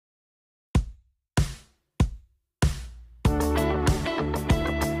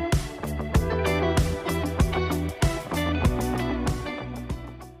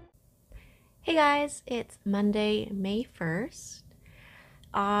Hey guys, it's Monday, May 1st.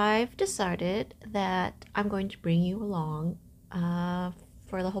 I've decided that I'm going to bring you along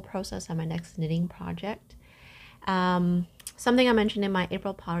for the whole process of my next knitting project. Something I mentioned in my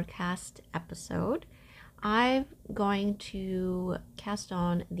April podcast episode, I'm going to cast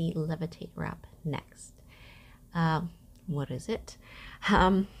on the Levitate Wrap next. What is it?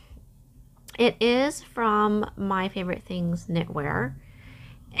 It is from My Favourite Things Knitwear,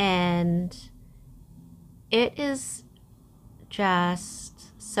 and it is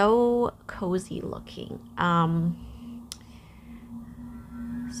just so cozy looking. Sorry,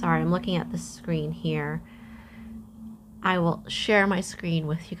 I'm looking at the screen here. I will share my screen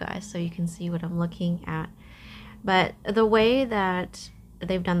with you guys so you can see what I'm looking at. But the way that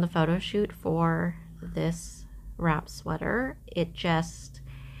they've done the photo shoot for this wrap sweater, it just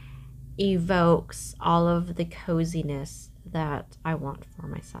evokes all of the coziness that I want for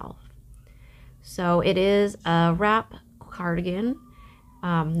myself. So it is a wrap cardigan,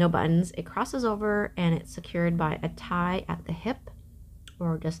 no buttons. It crosses over and it's secured by a tie at the hip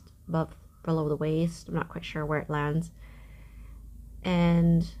or just below the waist. I'm not quite sure where it lands.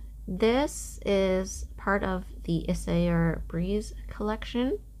 And this is part of the Ecological Breeze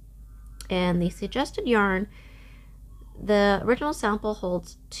collection. And the suggested yarn, the original sample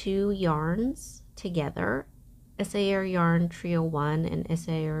holds 2 yarns together, Ecological Yarn Trio 1 and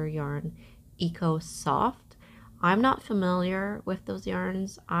Ecological Yarn Eco Soft. I'm not familiar with those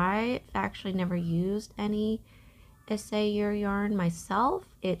yarns. I've actually never used any Ecological yarn myself.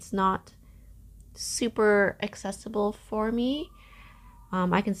 It's not super accessible for me.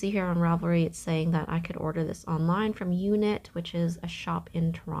 I can see here on Ravelry it's saying that I could order this online from Unit, which is a shop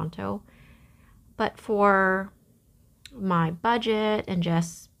in Toronto. But for my budget and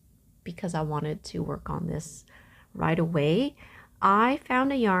just because I wanted to work on this right away, I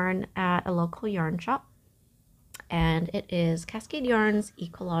found a yarn at a local yarn shop, and it is Cascade Yarn's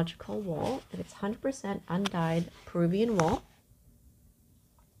Ecological Wool, and it's 100% undyed Peruvian wool.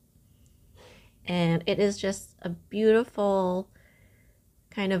 And it is just a beautiful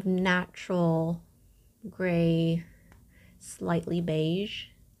kind of natural gray, slightly beige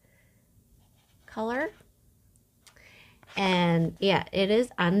color. And yeah, it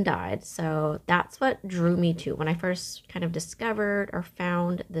is undyed, so that's what drew me to when I first kind of discovered or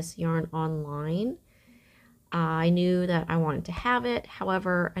found this yarn online. I knew that I wanted to have it.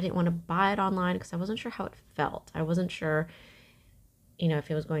 However, I didn't want to buy it online because I wasn't sure how it felt. I wasn't sure,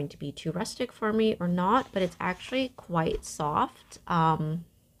 if it was going to be too rustic for me or not, but it's actually quite soft.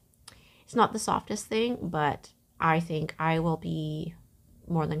 It's not the softest thing, but I think I will be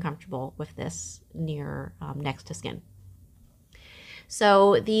more than comfortable with this near next to skin.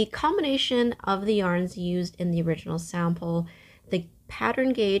 So the combination of the yarns used in the original sample, the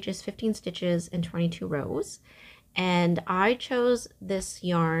pattern gauge is 15 stitches and 22 rows. And I chose this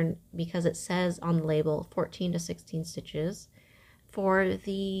yarn because it says on the label 14 to 16 stitches for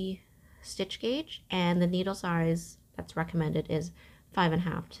the stitch gauge, and the needle size that's recommended is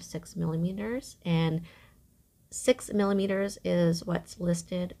 5.5 to 6 millimeters, and 6 millimeters is what's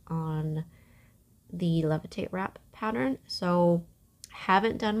listed on the Levitate Wrap pattern. So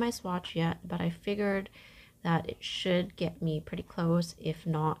haven't done my swatch yet, but I figured that it should get me pretty close, if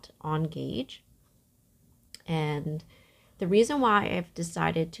not on gauge. And the reason why I've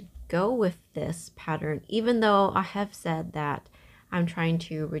decided to go with this pattern, even though I have said that I'm trying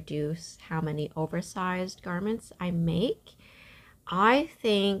to reduce how many oversized garments I make, I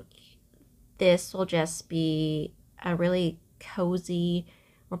think this will just be a really cozy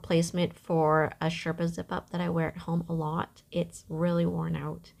replacement for a Sherpa zip up that I wear at home a lot. It's really worn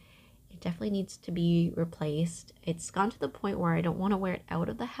out. It definitely needs to be replaced. It's gone to the point where I don't want to wear it out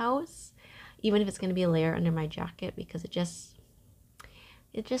of the house, even if it's going to be a layer under my jacket, because it just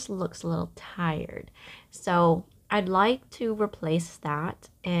looks a little tired. So I'd like to replace that,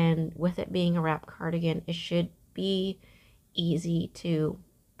 and with it being a wrap cardigan, it should be easy to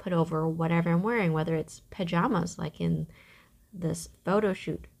put over whatever I'm wearing, whether it's pajamas like in this photo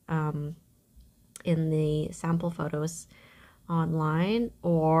shoot in the sample photos online,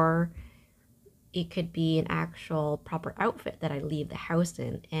 or it could be an actual proper outfit that I leave the house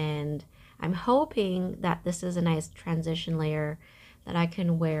in. And I'm hoping that this is a nice transition layer that I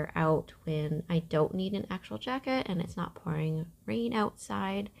can wear out when I don't need an actual jacket and it's not pouring rain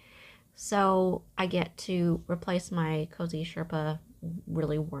outside. So I get to replace my cozy Sherpa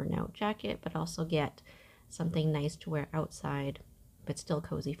really worn out jacket, but also get something nice to wear outside, but still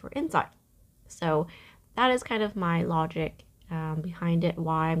cozy for inside. So that is kind of my logic behind it,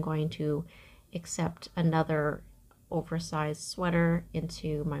 why I'm going to accept another oversized sweater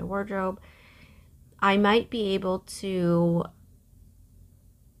into my wardrobe. I might be able to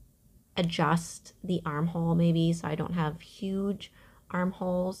adjust the armhole maybe so I don't have huge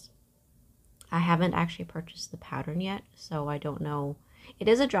armholes. I haven't actually purchased the pattern yet, so I don't know. It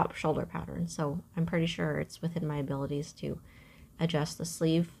is a drop shoulder pattern, so I'm pretty sure it's within my abilities to adjust the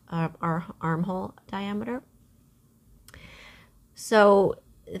sleeve armhole diameter. So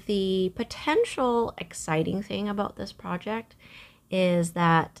the potential exciting thing about this project is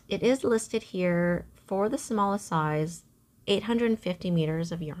that it is listed here for the smallest size, 850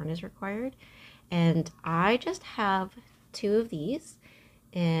 meters of yarn is required, and I just have 2 of these,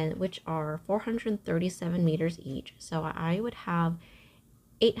 and which are 437 meters each. So I would have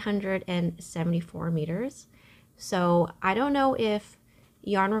 874 meters. So I don't know if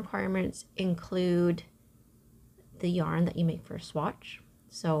yarn requirements include the yarn that you make for a swatch.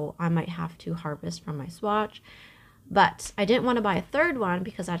 So I might have to harvest from my swatch, but I didn't want to buy a third one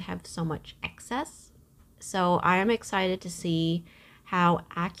because I'd have so much excess. So I am excited to see how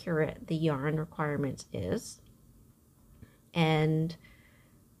accurate the yarn requirements is, and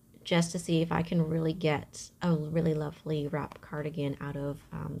just to see if I can really get a really lovely wrap cardigan out of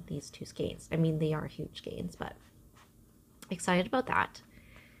these 2 skeins. I mean, they are huge skeins, but excited about that.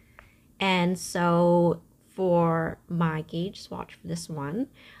 And so for my gauge swatch for this one,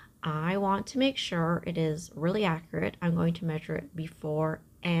 I want to make sure it is really accurate. I'm going to measure it before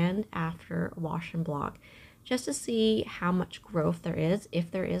and after wash and block, just to see how much growth there is, if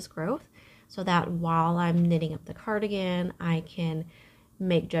there is growth, so that while I'm knitting up the cardigan, I can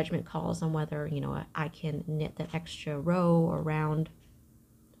make judgment calls on whether, you know, I can knit that extra row or round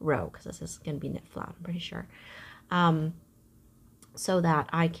row, because this is going to be knit flat, I'm pretty sure, so that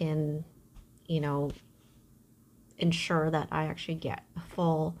I can, you know, ensure that I actually get a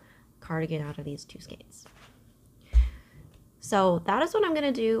full cardigan out of these 2 skeins. So that is what I'm going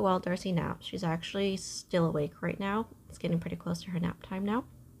to do while Darcy naps. She's actually still awake right now. It's getting pretty close to her nap time now.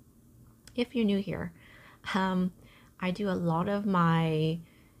 If you're new here, I do a lot of my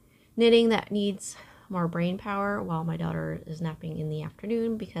knitting that needs more brain power while my daughter is napping in the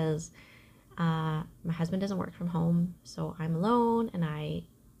afternoon, because my husband doesn't work from home, so I'm alone and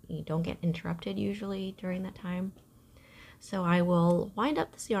you don't get interrupted usually during that time. So I will wind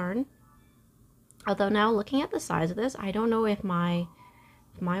up this yarn. Although now looking at the size of this, I don't know if my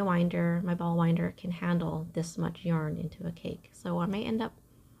winder, my ball winder, can handle this much yarn into a cake. So I may end up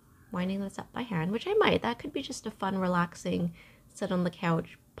winding this up by hand, which I might. That could be just a fun, relaxing, sit on the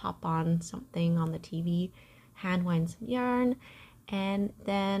couch, pop on something on the TV, hand wind some yarn, and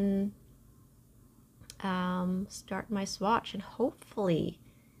then start my swatch, and hopefully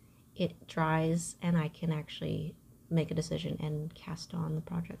it dries and I can actually make a decision and cast on the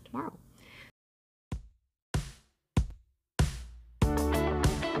project tomorrow.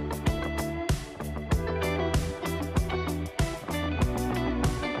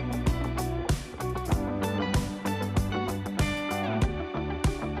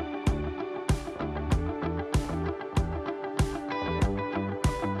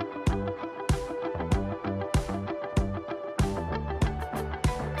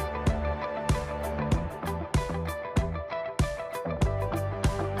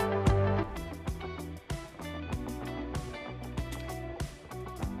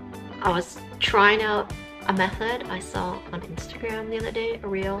 I was trying out a method I saw on Instagram the other day, a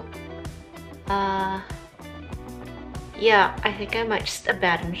reel. Yeah, I think I might just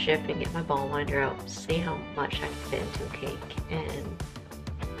abandon ship and get my ball winder out, see how much I can fit into a cake, and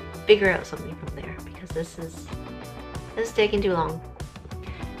figure out something from there, because this is taking too long.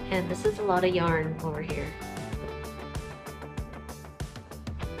 And this is a lot of yarn over here.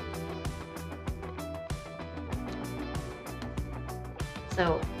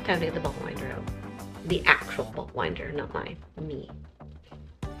 So, time to get the ball winder out. The actual ball winder, not me.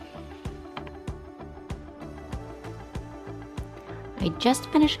 I just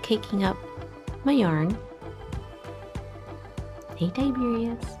finished caking up my yarn. Hey,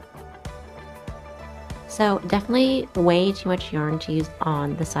 Tiberius. So, definitely way too much yarn to use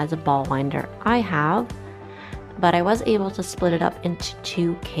on the size of ball winder I have. But I was able to split it up into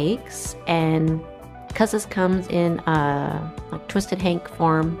 2 cakes, and because this comes in like twisted hank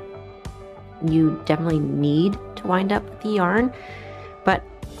form, you definitely need to wind up the yarn. But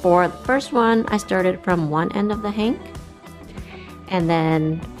for the first one, I started from one end of the hank and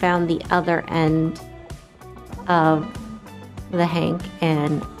then found the other end of the hank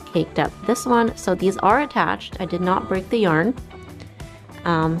and caked up this one. So these are attached. I did not break the yarn.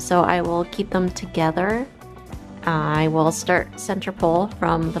 So I will keep them together. I will start center pole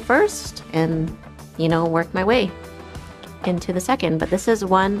from the first and, you know, work my way into the second. But this is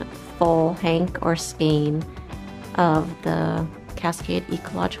one full hank or skein of the Cascade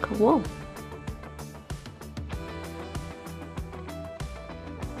Ecological Wool.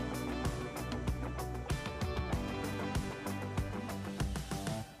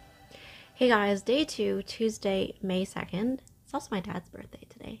 Hey guys, day 2, Tuesday, May 2nd. It's also my dad's birthday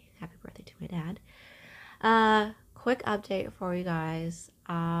today. Happy birthday to my dad. Quick update for you guys.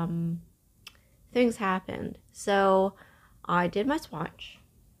 Things happened. So I did my swatch.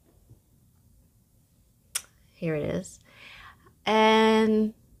 Here it is.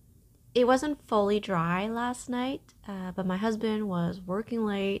 And it wasn't fully dry last night, but my husband was working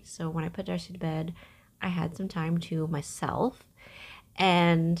late, so when I put Darcy to bed, I had some time to myself,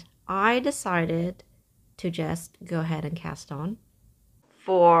 and I decided to just go ahead and cast on.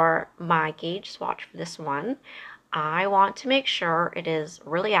 For my gauge swatch for this one, I want to make sure it is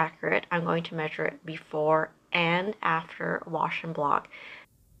really accurate. I'm going to measure it before and after wash and block.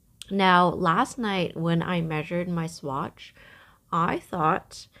 Now, last night when I measured my swatch, I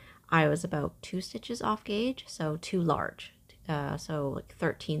thought I was about 2 stitches off gauge, so too large. So like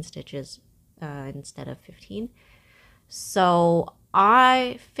 13 stitches instead of 15. So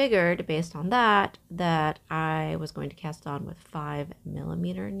I figured based on that I was going to cast on with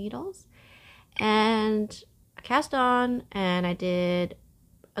 5mm needles. And I cast on and I did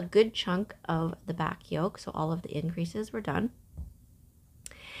a good chunk of the back yoke, so all of the increases were done.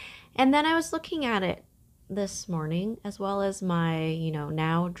 And then I was looking at it this morning, as well as my,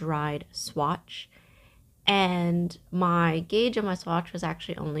 now dried swatch. And my gauge on my swatch was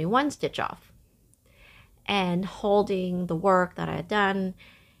actually only 1 stitch off. And holding the work that I had done,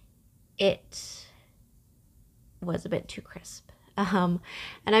 it was a bit too crisp. And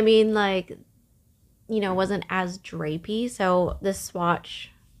I mean, like, wasn't as drapey. So this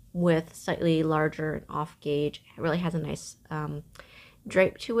swatch with slightly larger and off gauge really has a nice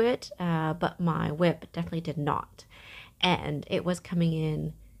drape to it, but my whip definitely did not, and it was coming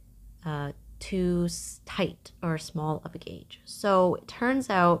in too tight or small of a gauge. So it turns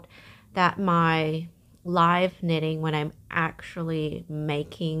out that my live knitting, when I'm actually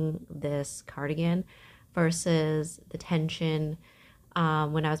making this cardigan versus the tension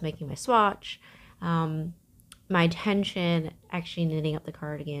when I was making my swatch, my tension actually knitting up the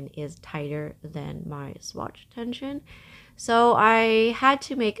cardigan is tighter than my swatch tension. So I had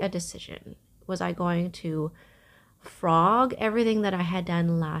to make a decision. Was I going to frog everything that I had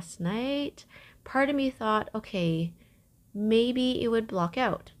done last night? Part of me thought, okay, maybe it would block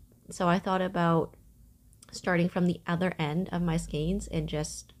out. So I thought about starting from the other end of my skeins and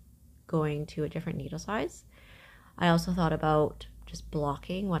just going to a different needle size. I also thought about just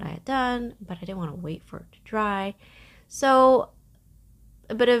blocking what I had done, but I didn't want to wait for it to dry. So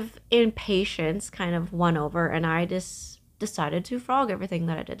a bit of impatience kind of won over, and I just decided to frog everything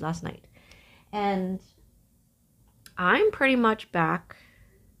that I did last night. And I'm pretty much back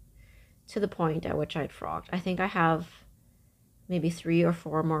to the point at which I'd frogged. I think I have maybe 3 or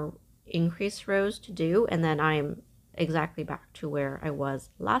 4 more increase rows to do, and then I'm exactly back to where I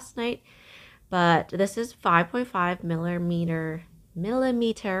was last night. But this is 5.5 millimeter. I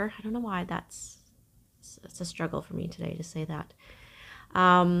don't know why it's a struggle for me today to say that.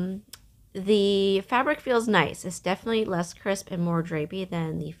 The fabric feels nice. It's definitely less crisp and more drapey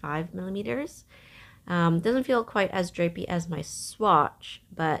than the 5mm. Doesn't feel quite as drapey as my swatch,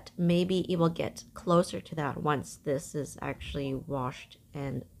 but maybe it will get closer to that once this is actually washed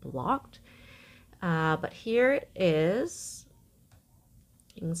and blocked. But here it is.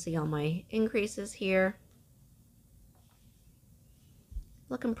 You can see all my increases here.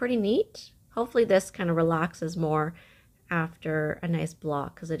 Looking pretty neat. Hopefully this kind of relaxes more after a nice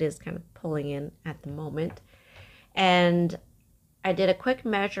block, because it is kind of pulling in at the moment. And I did a quick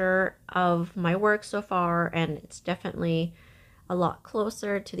measure of my work so far, and it's definitely a lot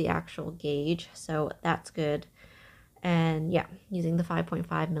closer to the actual gauge, so that's good. And yeah, using the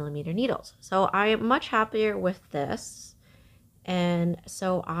 5.5mm needles. So I am much happier with this, and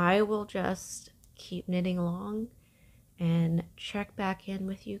so I will just keep knitting along and check back in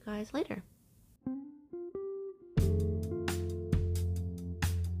with you guys later.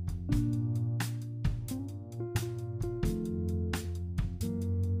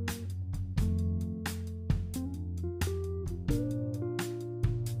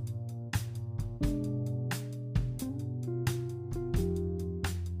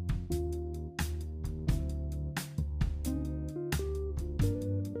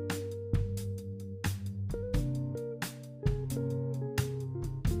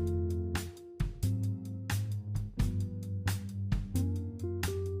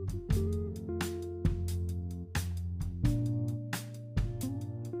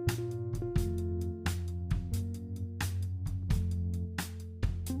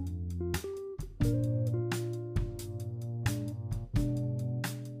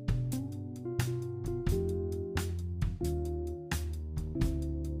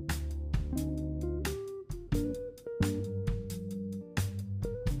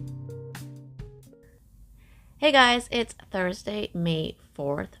 Hey guys, it's Thursday, May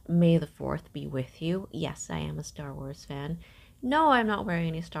 4th. May the 4th be with you. Yes, I am a Star Wars fan. No, I'm not wearing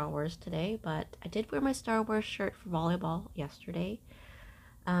any Star Wars today, but I did wear my Star Wars shirt for volleyball yesterday.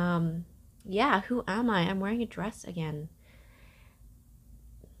 Yeah, who am I? I'm wearing a dress again.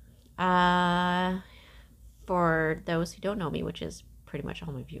 Uh, for those who don't know me, which is pretty much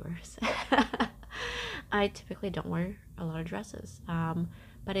all my viewers, I typically don't wear a lot of dresses.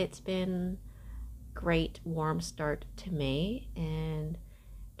 But it's been great warm start to May, and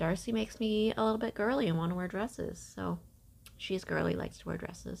Darcy makes me a little bit girly and want to wear dresses. So she's girly, likes to wear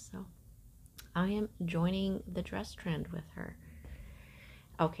dresses. So I am joining the dress trend with her.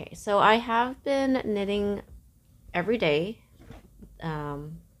 Okay, so I have been knitting every day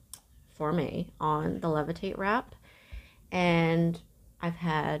for May on the Levitate Wrap, and I've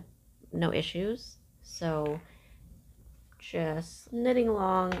had no issues. So just knitting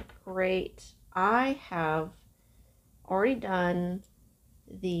along great. I have already done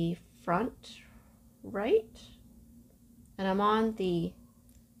the front right, and I'm on the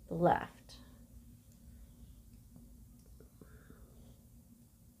left.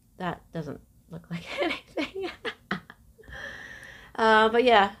 That doesn't look like anything. But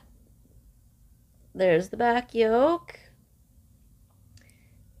yeah, there's the back yoke,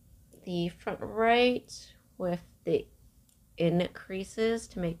 the front right with the increases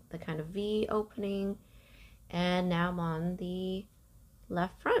to make the kind of V opening, and now I'm on the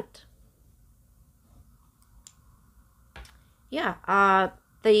left front. Yeah,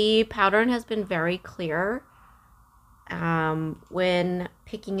 the pattern has been very clear when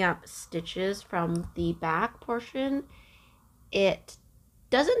picking up stitches from the back portion. It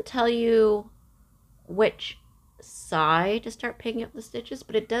doesn't tell you which side to start picking up the stitches,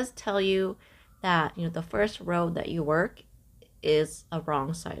 but it does tell you that, you know, the first row that you work is a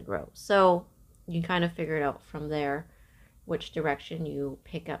wrong side row. So you can kind of figure it out from there which direction you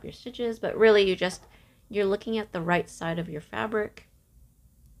pick up your stitches, but really you're looking at the right side of your fabric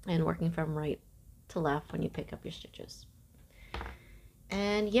and working from right to left when you pick up your stitches.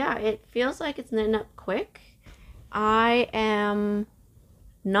 And yeah, it feels like it's knitting up quick. I am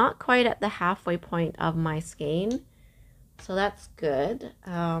not quite at the halfway point of my skein, so that's good.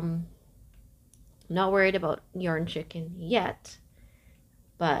 Not worried about yarn chicken yet,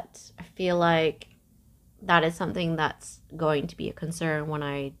 but I feel like that is something that's going to be a concern when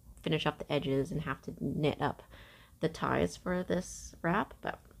I finish up the edges and have to knit up the ties for this wrap.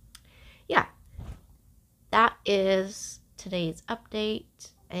 But yeah, that is today's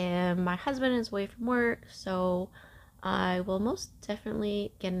update, and my husband is away from work, so I will most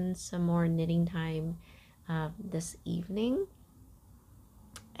definitely get in some more knitting time this evening.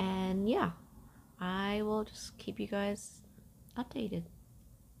 And yeah, I will just keep you guys updated.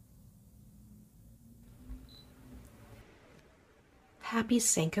 Happy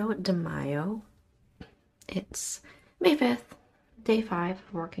Cinco de Mayo. It's May 5th, day 5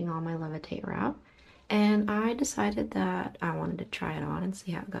 of working on my Levitate Wrap, and I decided that I wanted to try it on and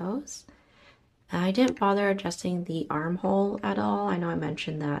see how it goes. I didn't bother adjusting the armhole at all. I know I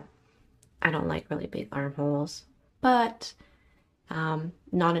mentioned that I don't like really big armholes, but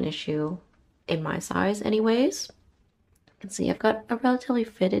not an issue in my size anyways. You can see I've got a relatively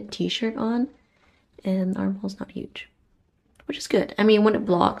fitted t-shirt on, and the armhole's not huge, which is good. I mean, when it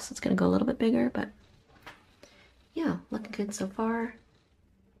blocks, it's going to go a little bit bigger, but yeah, looking good so far.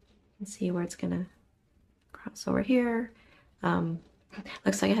 You can see where it's going to cross over here.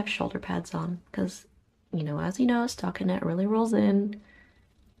 Looks like I have shoulder pads on because, you know, as you know, stockinette really rolls in,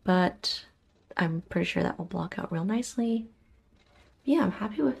 but I'm pretty sure that will block out real nicely. Yeah, I'm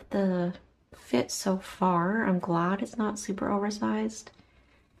happy with the fit so far. I'm glad it's not super oversized,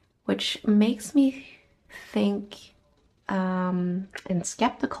 which makes me think and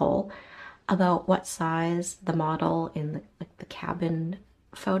skeptical about what size the model in the cabin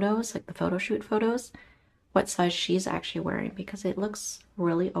photos, like the photo shoot photos, what size she's actually wearing, because it looks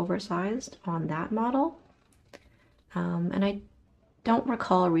really oversized on that model. And I don't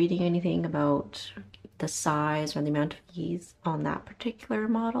recall reading anything about the size or the amount of ease on that particular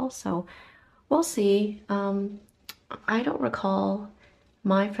model, so we'll see. I don't recall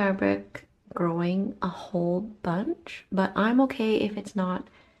my fabric growing a whole bunch, but I'm okay if it's not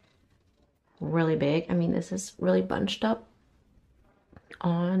really big. I mean, this is really bunched up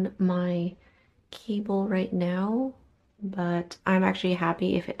on my cable right now, but I'm actually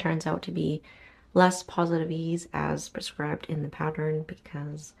happy if it turns out to be less positive ease as prescribed in the pattern,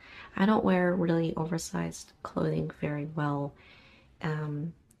 because I don't wear really oversized clothing very well.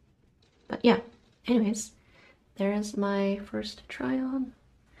 But yeah, anyways, there's my first try on.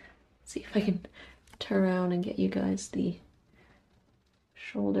 Let's see if I can turn around and get you guys the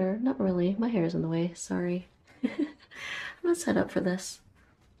shoulder. Not really, my hair is in the way, sorry. I'm not set up for this.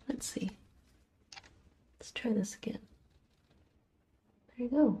 Let's see. Let's try this again. There you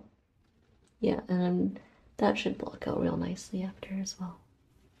go. Yeah, and that should block out real nicely after as well.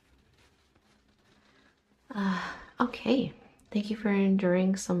 Okay. Thank you for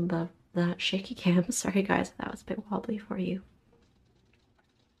enduring some of that shaky cam. Sorry guys, that was a bit wobbly for you.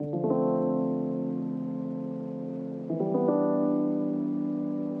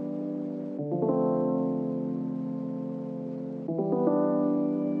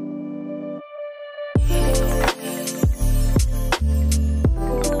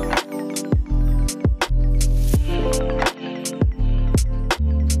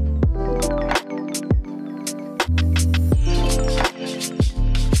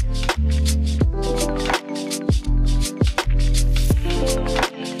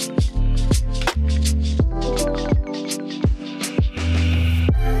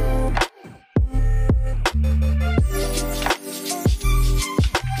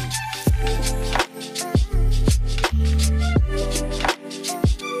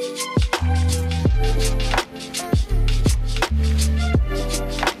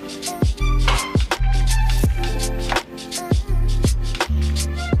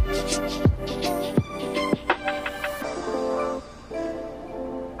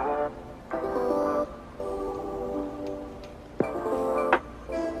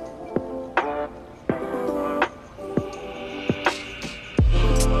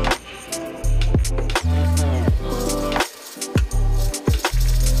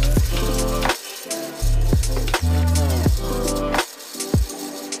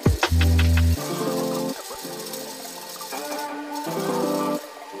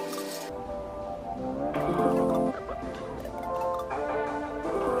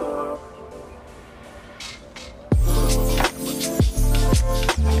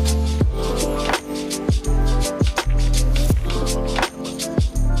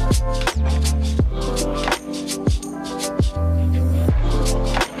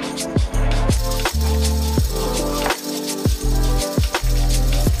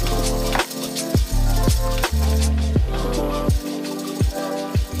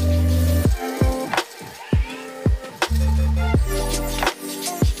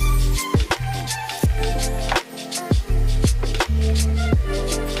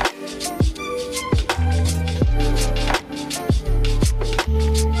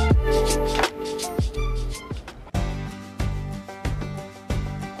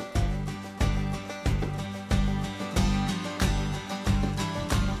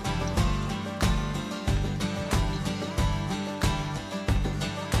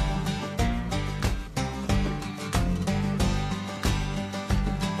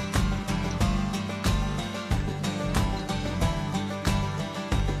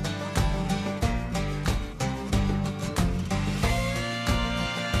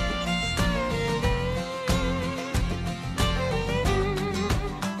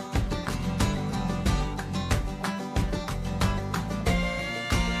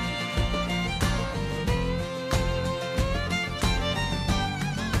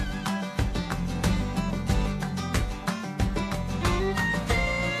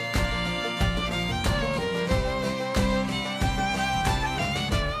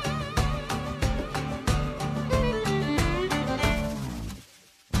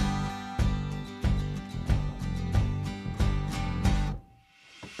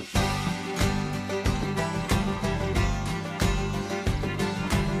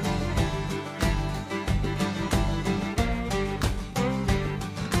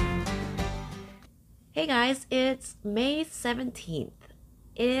 Hey guys, it's May 17th.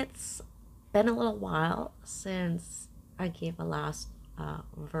 It's been a little while since I gave a last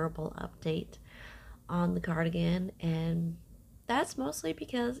verbal update on the cardigan, and that's mostly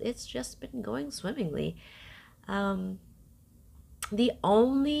because it's just been going swimmingly. The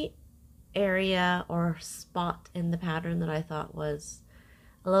only area or spot in the pattern that I thought was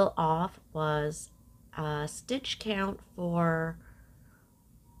a little off was stitch count for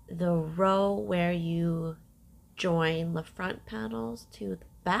the row where you join the front panels to the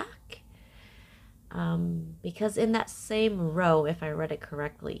back, because in that same row, if I read it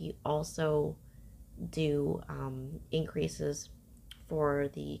correctly, you also do increases for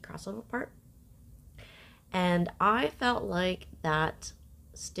the crossover part, and I felt like that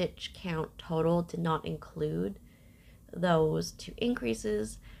stitch count total did not include those two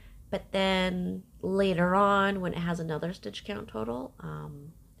increases. But then later on, when it has another stitch count total,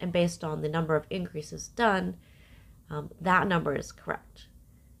 and based on the number of increases done, that number is correct.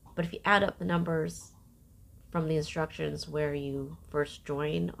 But if you add up the numbers from the instructions where you first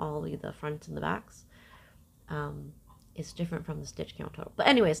join all the fronts and the backs, it's different from the stitch count total. But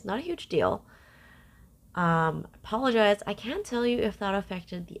anyways, not a huge deal. Apologize. I can't tell you if that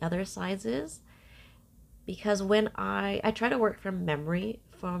affected the other sizes, because when I try to work from memory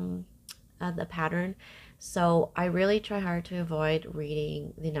from the pattern, so I really try hard to avoid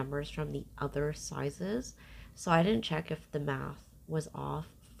reading the numbers from the other sizes. So I didn't check if the math was off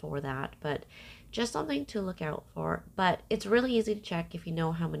for that, but just something to look out for. But it's really easy to check if you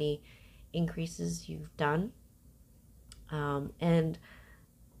know how many increases you've done. And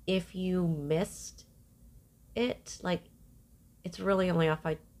if you missed it, like, it's really only off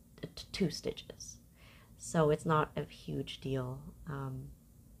by 2 stitches. So it's not a huge deal,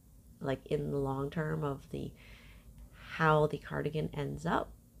 like in the long term of how the cardigan ends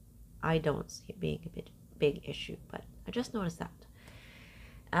up. I don't see it being a big issue, but I just noticed that.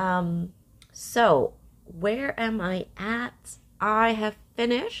 So where am I at? I have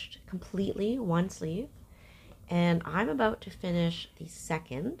finished completely one sleeve, and I'm about to finish the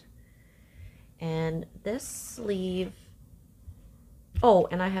second. And this sleeve, oh,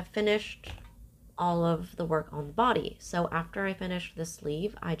 and I have finished all of the work on the body. So after I finish the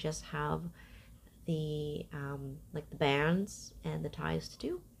sleeve, I just have the like the bands and the ties to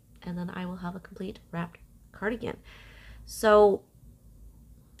do, and then I will have a complete wrapped cardigan. So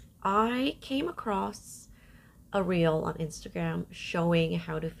I came across a reel on Instagram showing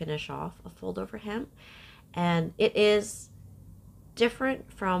how to finish off a fold over hem, and it is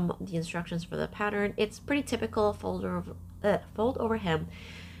different from the instructions for the pattern. It's pretty typical fold over hem.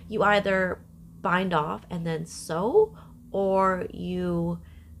 You either bind off and then sew, or you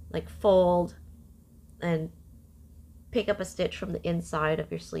like fold and pick up a stitch from the inside of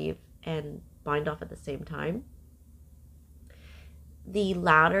your sleeve and bind off at the same time. The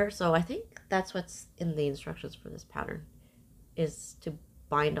latter, so I think that's what's in the instructions for this pattern, is to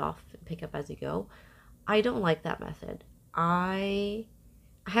bind off and pick up as you go. I don't like that method. I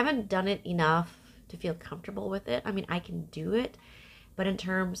haven't done it enough to feel comfortable with it. I mean, I can do it, but in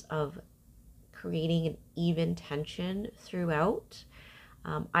terms of creating an even tension throughout,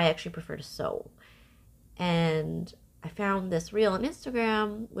 I actually prefer to sew. And I found this reel on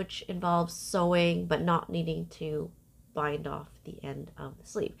Instagram which involves sewing but not needing to bind off the end of the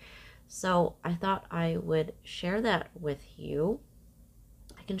sleeve. So I thought I would share that with you.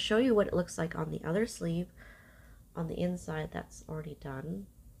 I can show you what it looks like on the other sleeve. On the inside, that's already done.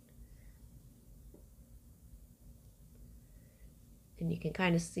 And you can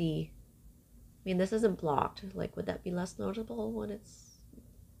kind of see, I mean, this isn't blocked. Like, would that be less noticeable when it's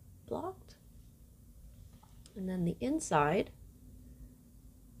blocked? And then the inside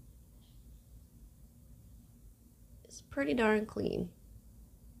is pretty darn clean.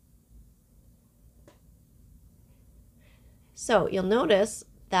 So you'll notice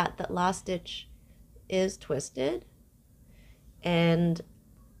that the last stitch is twisted, and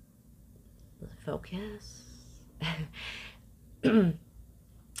focus.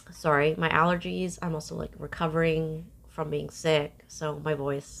 Sorry, my allergies. I'm also like recovering from being sick, so my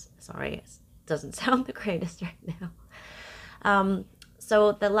voice, sorry, doesn't sound the greatest right now.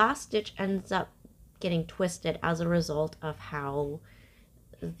 So the last stitch ends up getting twisted as a result of how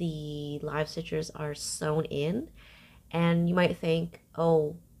the live stitches are sewn in. And you might think,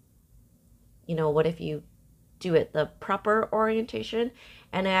 oh, you know, what if you do it the proper orientation?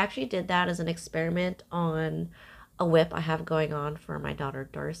 And I actually did that as an experiment on a whip I have going on for my daughter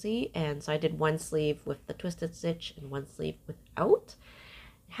Darcy. And so I did one sleeve with the twisted stitch and one sleeve without.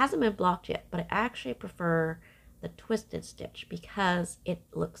 It hasn't been blocked yet, but I actually prefer the twisted stitch because it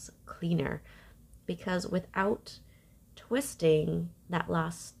looks cleaner. Because without twisting, that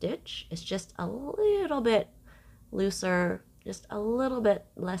last stitch is just a little bit looser, just a little bit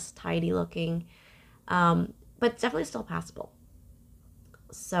less tidy looking, but definitely still passable.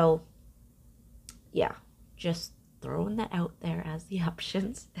 So yeah, just throwing that out there as the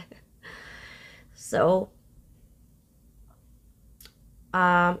options. So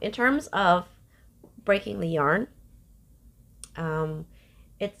in terms of breaking the yarn,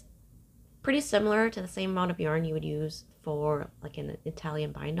 it's pretty similar to the same amount of yarn you would use for like an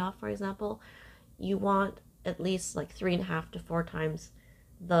Italian bind off, for example. You want at least like 3.5 to 4 times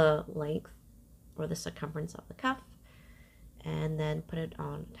the length or the circumference of the cuff, and then put it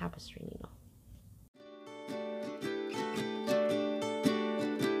on a tapestry needle.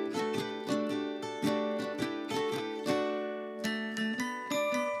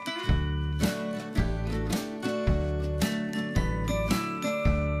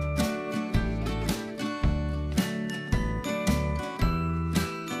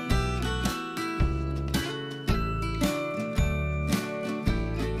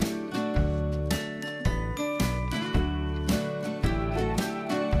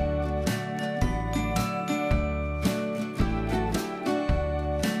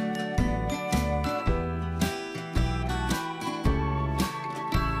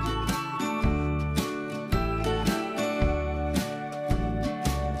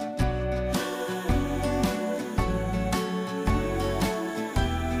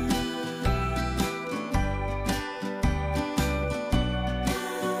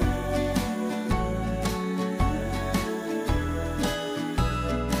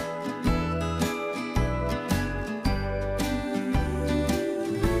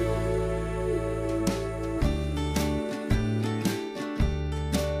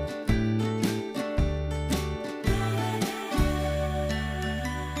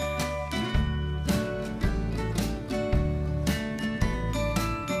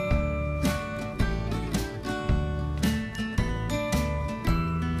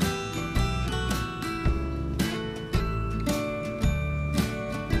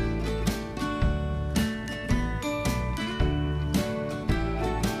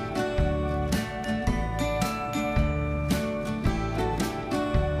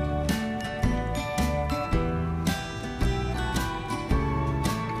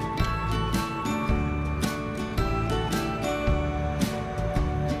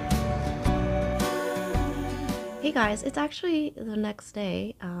 Hey guys, it's actually the next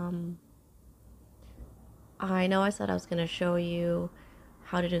day. I know I said I was going to show you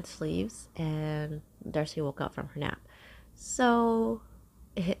how to do the sleeves, and Darcy woke up from her nap. So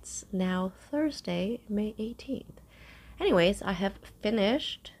it's now Thursday, May 18th. Anyways, I have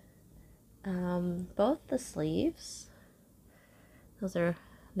finished both the sleeves. Those are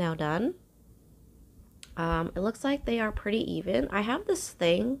now done. It looks like they are pretty even. I have this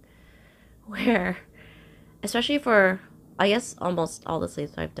thing where, especially for, I guess almost all the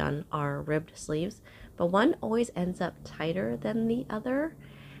sleeves I've done are ribbed sleeves, but one always ends up tighter than the other,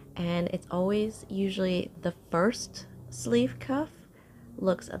 and it's always usually the first sleeve cuff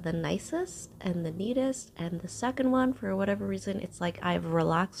looks the nicest and the neatest, and the second one, for whatever reason, it's like I've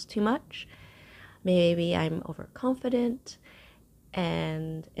relaxed too much. Maybe I'm overconfident,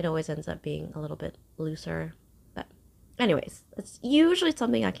 and it always ends up being a little bit looser. But anyways, it's usually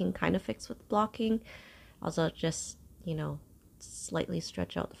something I can kind of fix with blocking. Also just, slightly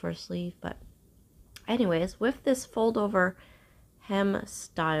stretch out the first sleeve. But anyways, with this fold over hem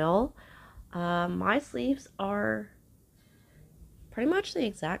style, my sleeves are pretty much the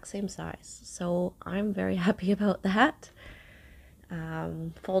exact same size, so I'm very happy about that.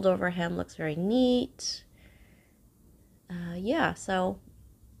 Fold over hem looks very neat. Yeah, so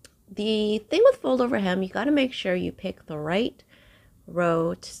the thing with fold over hem, you got to make sure you pick the right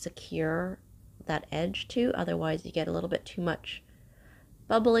row to secure that edge to, otherwise you get a little bit too much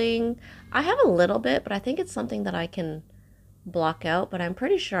bubbling. I have a little bit, but I think it's something that I can block out, but I'm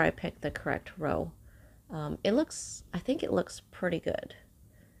pretty sure I picked the correct row. I think it looks pretty good.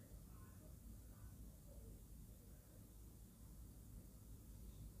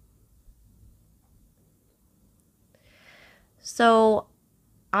 So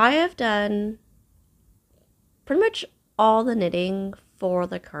I have done pretty much all the knitting for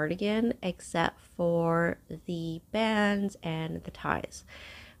the cardigan except for the bands and the ties.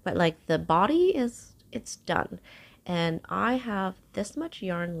 But like the body it's done. And I have this much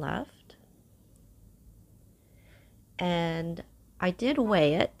yarn left. And I did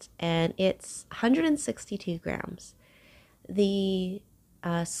weigh it, and it's 162 grams. The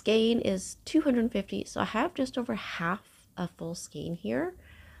skein is 250, so I have just over half a full skein here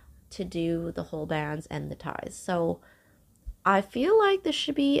to do the whole bands and the ties. So I feel like this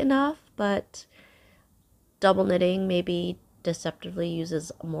should be enough, but double knitting maybe deceptively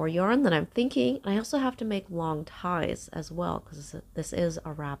uses more yarn than I'm thinking. I also have to make long ties as well because this is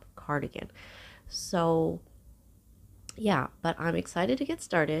a wrap cardigan. So yeah, but I'm excited to get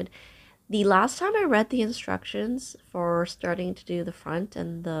started. The last time I read the instructions for starting to do the front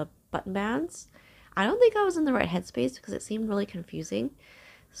and the button bands, I don't think I was in the right headspace because it seemed really confusing.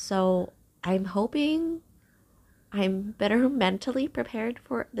 So I'm hoping I'm better mentally prepared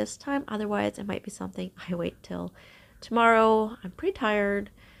for it this time. Otherwise, it might be something I wait till tomorrow. I'm pretty tired,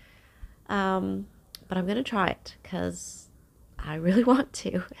 but I'm going to try it because I really want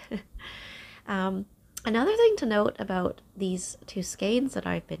to. Another thing to note about these two skeins that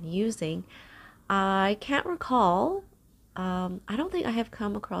I've been using, I can't recall, I don't think I have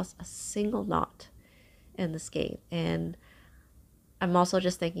come across a single knot in the skein. And I'm also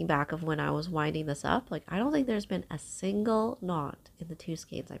just thinking back of when I was winding this up, like I don't think there's been a single knot in the two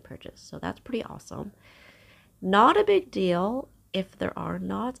skeins I purchased. So that's pretty awesome. Not a big deal if there are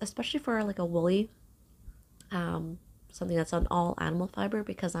knots, especially for like a woolly, something that's on all animal fiber,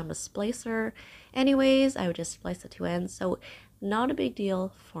 because I'm a splicer anyways. I would just splice the two ends, so not a big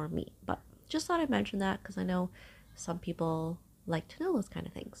deal for me, but just thought I'd mention that because I know some people like to know those kind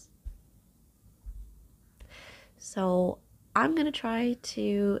of things. So I'm gonna try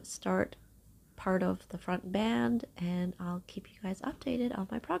to start part of the front band, and I'll keep you guys updated on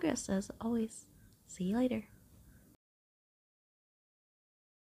my progress as always. See you later.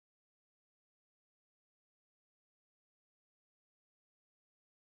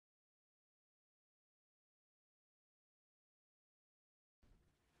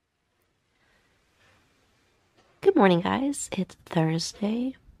 Good morning, guys. It's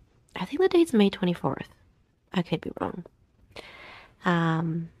Thursday. I think the date's May 24th. I could be wrong.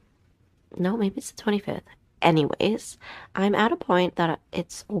 No, maybe it's the 25th. Anyways, I'm at a point that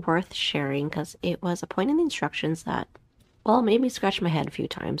it's worth sharing because it was a point in the instructions that, well, made me scratch my head a few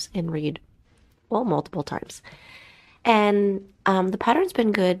times and read, well, multiple times. And the pattern's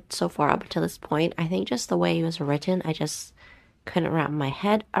been good so far up until this point. I think just the way it was written, I just couldn't wrap my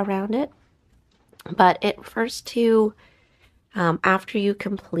head around it. But it refers to after you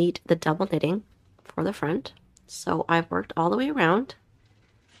complete the double knitting for the front. So I've worked all the way around,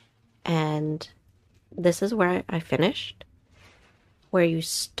 and this is where I finished. where you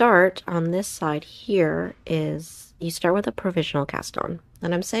start on this side here is you start with a provisional cast on.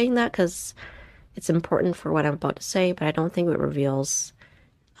 And I'm saying that because it's important for what I'm about to say, but I don't think it reveals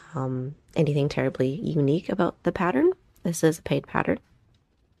anything terribly unique about the pattern. This is a paid pattern.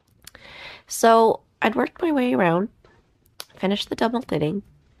 So I'd worked my way around, finished the double knitting,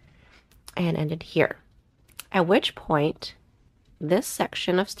 and ended here. At which point, this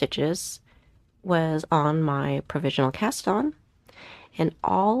section of stitches was on my provisional cast on, and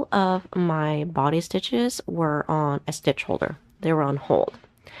all of my body stitches were on a stitch holder. They were on hold.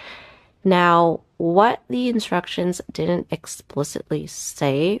 Now, what the instructions didn't explicitly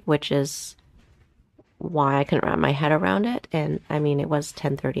say, which is why I couldn't wrap my head around it, and I mean, it was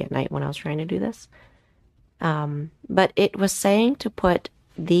 10:30 at night when I was trying to do this, but it was saying to put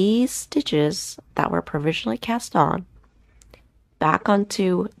these stitches that were provisionally cast on back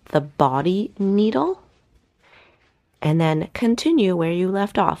onto the body needle and then continue where you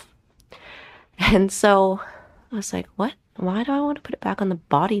left off. And so I was like, what? Why do I want to put it back on the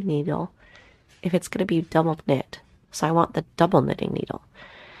body needle if it's going to be double knit? So I want the double knitting needle.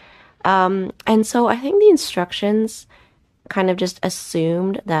 And so I think the instructions kind of just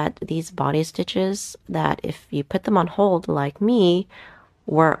assumed that these body stitches, that if you put them on hold like me,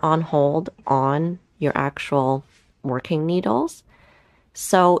 were on hold on your actual working needles.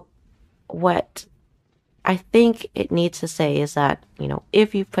 So what I think it needs to say is that, you know,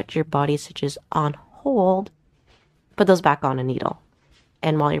 if you put your body stitches on hold, put those back on a needle.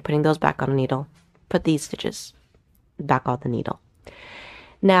 And while you're putting those back on a needle, put these stitches back on the needle.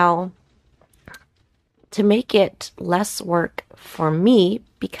 Now, to make it less work for me,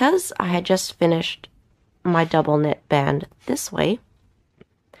 because I had just finished my double knit band this way,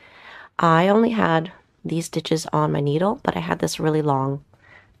 I only had these stitches on my needle, but I had this really long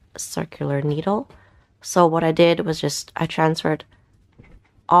circular needle. So what I did was just, I transferred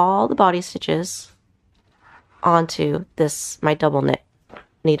all the body stitches onto this, my double knit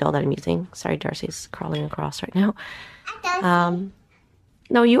needle that I'm using. Sorry, Darcy's crawling across right now.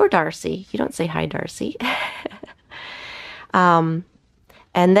 No, you're Darcy. You don't say hi, Darcy. And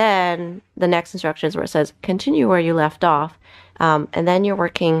then the next instructions where it says, continue where you left off. And then you're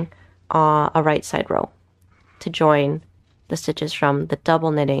working a right side row to join the stitches from the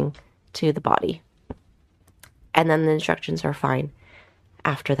double knitting to the body. And then the instructions are fine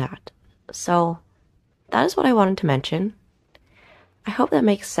after that. So that is what I wanted to mention. I hope that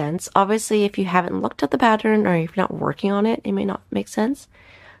makes sense. Obviously, if you haven't looked at the pattern or if you're not working on it, it may not make sense.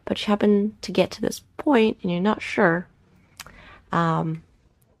 But you happen to get to this point and you're not sure.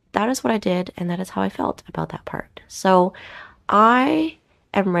 That is what I did, and that is how I felt about that part. So I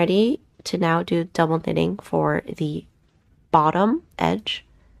am ready to now do double knitting for the bottom edge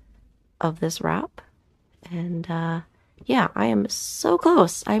of this wrap. And yeah, I am so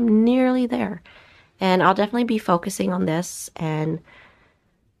close. I'm nearly there. And I'll definitely be focusing on this and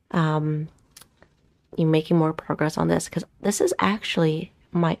making more progress on this, because this is actually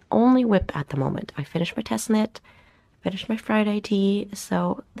my only whip at the moment. I finished my test knit, finished my Friday tee,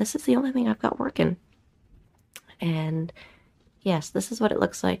 so this is the only thing I've got working. And yes, this is what it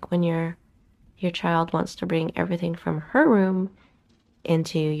looks like when your child wants to bring everything from her room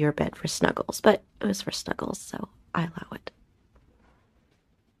into your bed for snuggles. But it was for snuggles, so I allow it.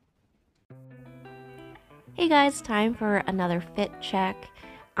 Hey guys, time for another fit check.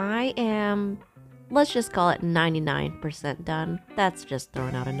 I am, let's just call it 99% done. That's just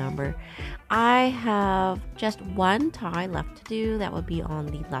throwing out a number. I have just one tie left to do. That would be on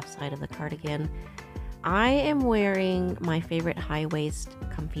the left side of the cardigan. I am wearing my favorite high waist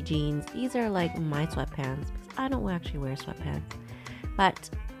comfy jeans. These are like my sweatpants because I don't actually wear sweatpants. But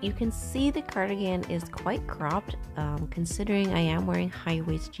you can see the cardigan is quite cropped, considering I am wearing high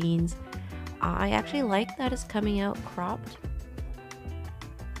waist jeans. I actually like that it's coming out cropped.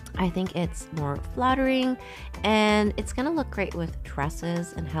 I think it's more flattering and it's gonna look great with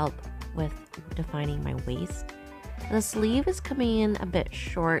dresses and help with defining my waist. The sleeve is coming in a bit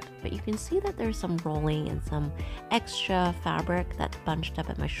short, but you can see that there's some rolling and some extra fabric that's bunched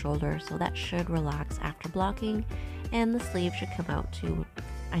up at my shoulder, so that should relax after blocking, and the sleeve should come out to,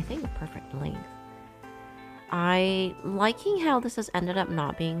 I think, a perfect length. I liking how this has ended up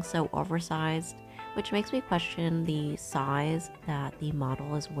not being so oversized, which makes me question the size that the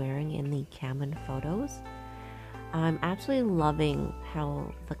model is wearing in the Canon photos. I'm absolutely loving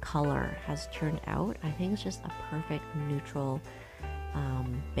how the color has turned out. I think it's just a perfect neutral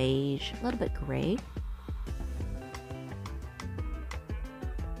beige, a little bit gray.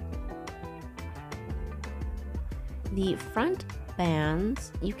 The front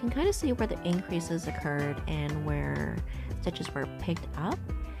bands, you can kind of see where the increases occurred and where stitches were picked up,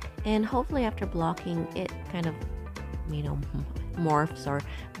 and hopefully after blocking it kind of, you know, morphs or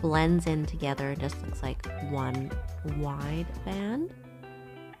blends in together. It just looks like one wide band.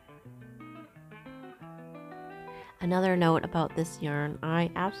 Another note about this yarn,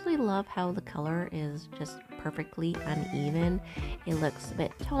 I absolutely love how the color is just perfectly uneven. It looks a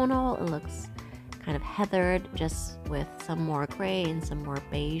bit tonal, it looks kind of heathered, just with some more gray and some more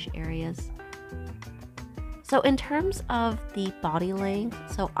beige areas. So in terms of the body length,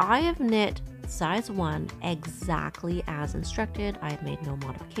 so I have knit size 1 exactly as instructed. I have made no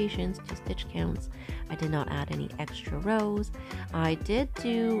modifications to stitch counts. I did not add any extra rows. I did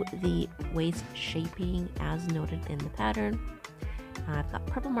do the waist shaping as noted in the pattern. I've got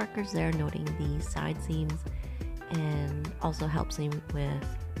purple markers there noting the side seams, and also helps me with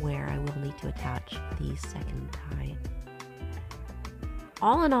where I will need to attach the second tie.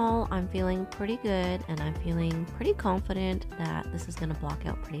 All in all, I'm feeling pretty good, and I'm feeling pretty confident that this is going to block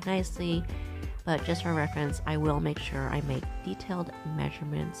out pretty nicely. But just for reference, I will make sure I make detailed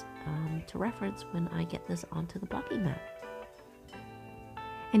measurements to reference when I get this onto the blocking mat.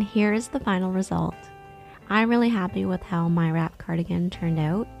 And here is the final result. I'm really happy with how my wrap cardigan turned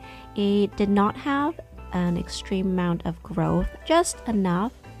out. It did not have an extreme amount of growth, just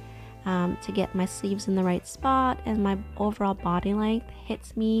enough to get my sleeves in the right spot, and my overall body length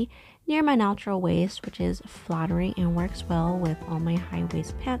hits me near my natural waist, which is flattering and works well with all my high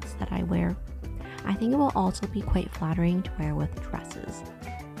waist pants that I wear. I think it will also be quite flattering to wear with dresses.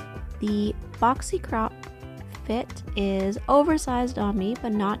 The boxy crop fit is oversized on me,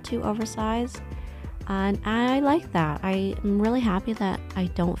 but not too oversized, and I like that. I am really happy that I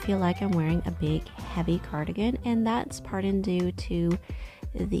don't feel like I'm wearing a big heavy cardigan, and that's part and due to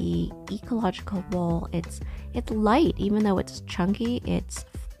the Ecological Wool. It's light, even though it's chunky, it's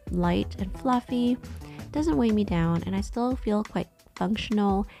light and fluffy. It doesn't weigh me down, and I still feel quite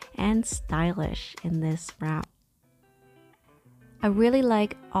functional and stylish in this wrap. I really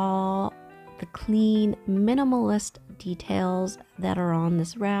like all the clean, minimalist details that are on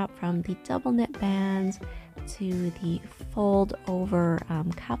this wrap, from the double knit bands to the fold over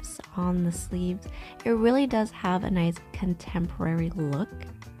cuffs on the sleeves. It really does have a nice contemporary look.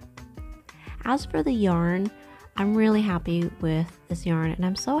 As for the yarn, I'm really happy with this yarn, and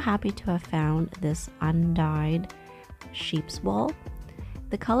I'm so happy to have found this undyed sheep's wool.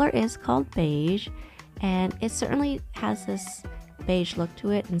 The color is called Beige, and it certainly has this beige look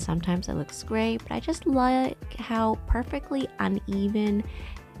to it, and sometimes it looks gray, but I just like how perfectly uneven,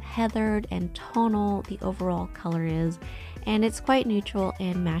 heathered, and tonal the overall color is, and it's quite neutral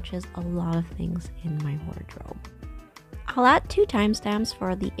and matches a lot of things in my wardrobe. I'll add 2 timestamps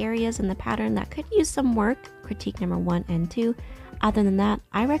for the areas in the pattern that could use some work, critique number 1 and 2. Other than that,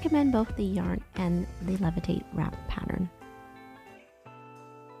 I recommend both the yarn and the Levitate Wrap pattern.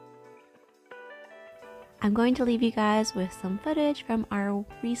 I'm going to leave you guys with some footage from our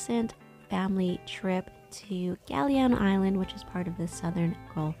recent family trip to Galleon Island, which is part of the Southern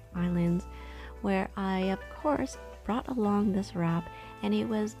Gulf Islands, where I, of course, brought along this wrap, and it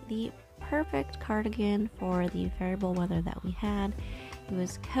was the perfect cardigan for the variable weather that we had. It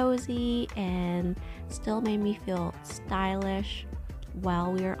was cozy and still made me feel stylish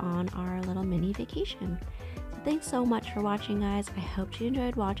while we were on our little mini vacation. So thanks so much for watching, guys. I hope you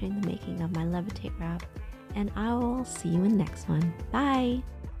enjoyed watching the making of my Levitate wrap, and I will see you in the next one. Bye!